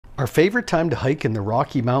Our favorite time to hike in the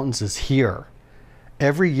Rocky Mountains is here.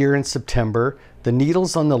 Every year in September, the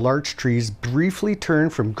needles on the larch trees briefly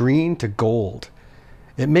turn from green to gold.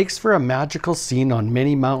 It makes for a magical scene on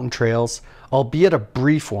many mountain trails, albeit a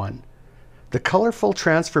brief one. The colorful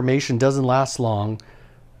transformation doesn't last long.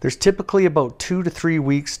 There's typically about 2 to 3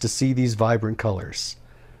 weeks to see these vibrant colors.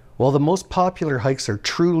 While the most popular hikes are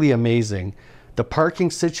truly amazing, the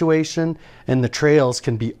parking situation and the trails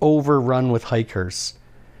can be overrun with hikers.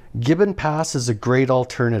 Gibbon Pass is a great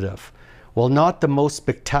alternative. While not the most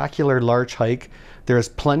spectacular larch hike, there is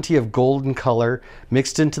plenty of golden color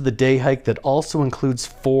mixed into the day hike that also includes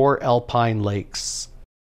 4 alpine lakes.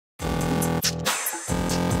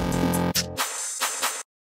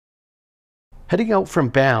 Heading out from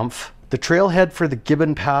Banff, the trailhead for the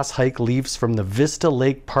Gibbon Pass hike leaves from the Vista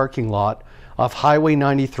Lake parking lot off Highway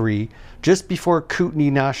 93 just before Kootenay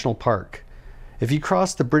National Park. If you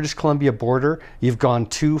cross the British Columbia border, you've gone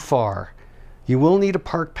too far. You will need a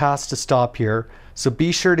park pass to stop here, so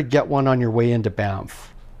be sure to get one on your way into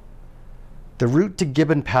Banff. The route to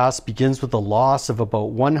Gibbon Pass begins with a loss of about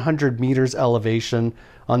 100 meters elevation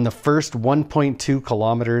on the first 1.2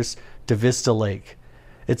 kilometers to Vista Lake.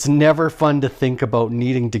 It's never fun to think about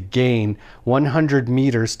needing to gain 100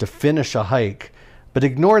 meters to finish a hike, but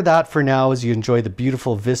ignore that for now as you enjoy the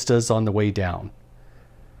beautiful vistas on the way down.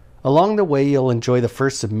 Along the way, you'll enjoy the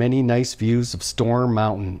first of many nice views of Storm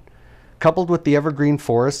Mountain, coupled with the evergreen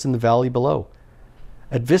forest in the valley below.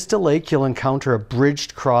 At Vista Lake, you'll encounter a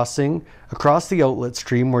bridged crossing across the outlet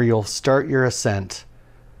stream where you'll start your ascent.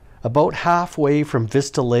 About halfway from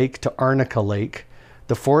Vista Lake to Arnica Lake,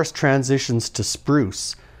 the forest transitions to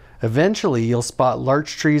spruce. Eventually, you'll spot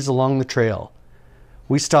larch trees along the trail.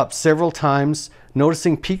 We stopped several times,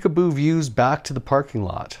 noticing peekaboo views back to the parking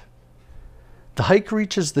lot. The hike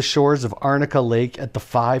reaches the shores of Arnica Lake at the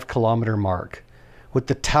 5-kilometer mark. With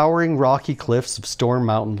the towering rocky cliffs of Storm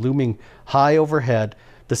Mountain looming high overhead,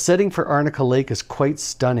 the setting for Arnica Lake is quite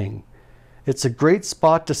stunning. It's a great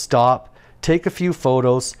spot to stop, take a few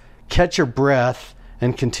photos, catch your breath,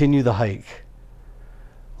 and continue the hike.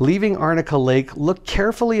 Leaving Arnica Lake, look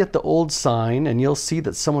carefully at the old sign and you'll see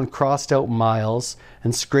that someone crossed out miles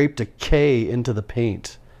and scraped a K into the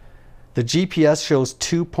paint. The GPS shows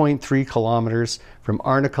 2.3 kilometers from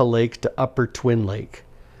Arnica Lake to Upper Twin Lake.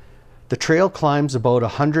 The trail climbs about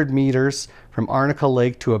 100 meters from Arnica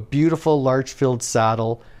Lake to a beautiful larch-filled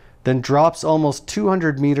saddle, then drops almost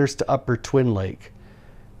 200 meters to Upper Twin Lake.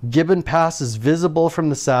 Gibbon Pass is visible from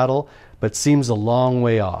the saddle, but seems a long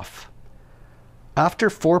way off. After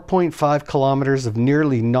 4.5 kilometers of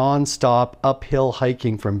nearly non-stop uphill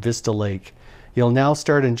hiking from Vista Lake, you'll now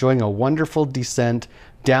start enjoying a wonderful descent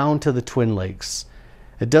down to the Twin Lakes.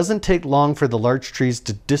 It doesn't take long for the larch trees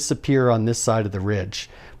to disappear on this side of the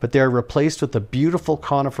ridge, but they are replaced with a beautiful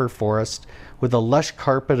conifer forest with a lush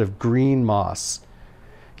carpet of green moss.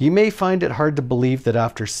 You may find it hard to believe that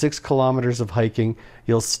after 6 kilometers of hiking,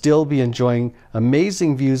 you'll still be enjoying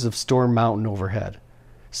amazing views of Storm Mountain overhead.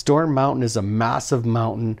 Storm Mountain is a massive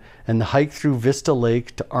mountain, and the hike through Vista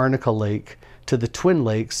Lake to Arnica Lake to the Twin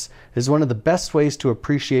Lakes is one of the best ways to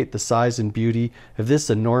appreciate the size and beauty of this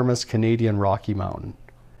enormous Canadian Rocky Mountain.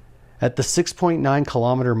 At the 6.9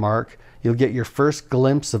 kilometer mark, you'll get your first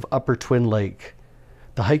glimpse of Upper Twin Lake.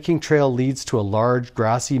 The hiking trail leads to a large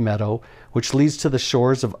grassy meadow, which leads to the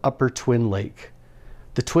shores of Upper Twin Lake.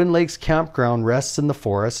 The Twin Lakes campground rests in the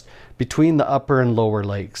forest between the upper and lower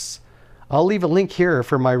lakes. I'll leave a link here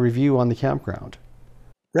for my review on the campground.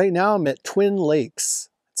 Right now I'm at Twin Lakes.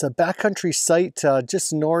 It's a backcountry site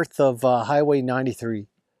just north of Highway 93.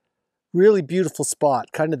 Really beautiful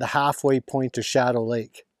spot, kind of the halfway point to Shadow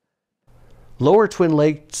Lake. Lower Twin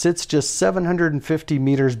Lake sits just 750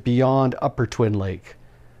 meters beyond Upper Twin Lake.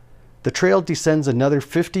 The trail descends another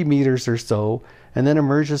 50 meters or so and then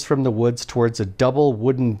emerges from the woods towards a double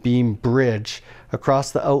wooden beam bridge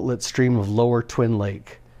across the outlet stream of Lower Twin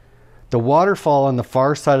Lake. The waterfall on the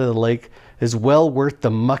far side of the lake is well worth the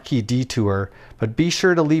mucky detour, but be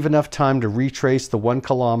sure to leave enough time to retrace the 1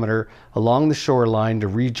 kilometer along the shoreline to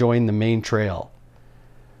rejoin the main trail.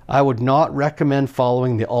 I would not recommend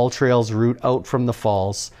following the All Trails route out from the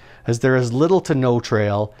falls, as there is little to no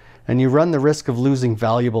trail and you run the risk of losing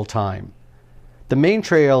valuable time. The main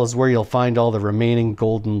trail is where you'll find all the remaining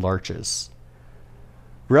golden larches.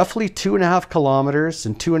 Roughly 2.5 kilometers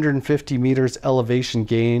and 250 meters elevation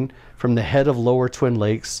gain from the head of Lower Twin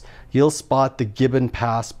Lakes, you'll spot the Gibbon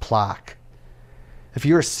Pass plaque. If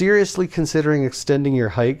you are seriously considering extending your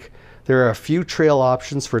hike, there are a few trail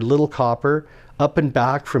options for Little Copper, up and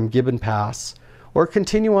back from Gibbon Pass, or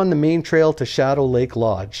continue on the main trail to Shadow Lake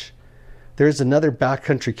Lodge. There is another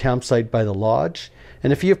backcountry campsite by the lodge,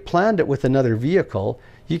 And if you have planned it with another vehicle,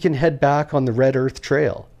 you can head back on the Red Earth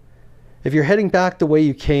Trail. If you're heading back the way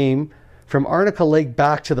you came, from Arnica Lake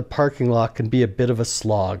back to the parking lot can be a bit of a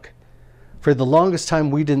slog. For the longest time,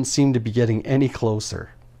 we didn't seem to be getting any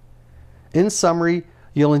closer. In summary,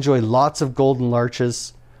 you'll enjoy lots of golden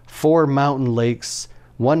larches, 4 mountain lakes,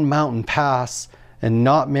 1 mountain pass, and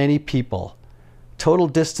not many people. Total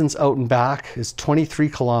distance out and back is 23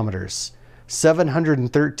 kilometers,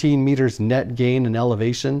 713 meters net gain in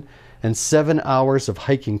elevation, and 7 hours of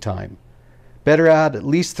hiking time. Better add at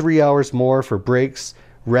least 3 hours more for breaks,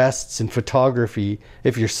 rests, and photography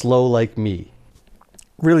if you're slow like me.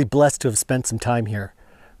 Really blessed to have spent some time here.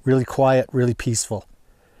 Really quiet, really peaceful.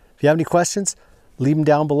 If you have any questions, leave them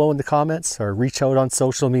down below in the comments or reach out on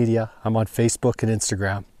social media. I'm on Facebook and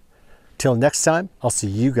Instagram. Till next time, I'll see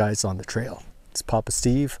you guys on the trail. It's Papa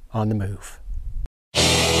Steve on the move.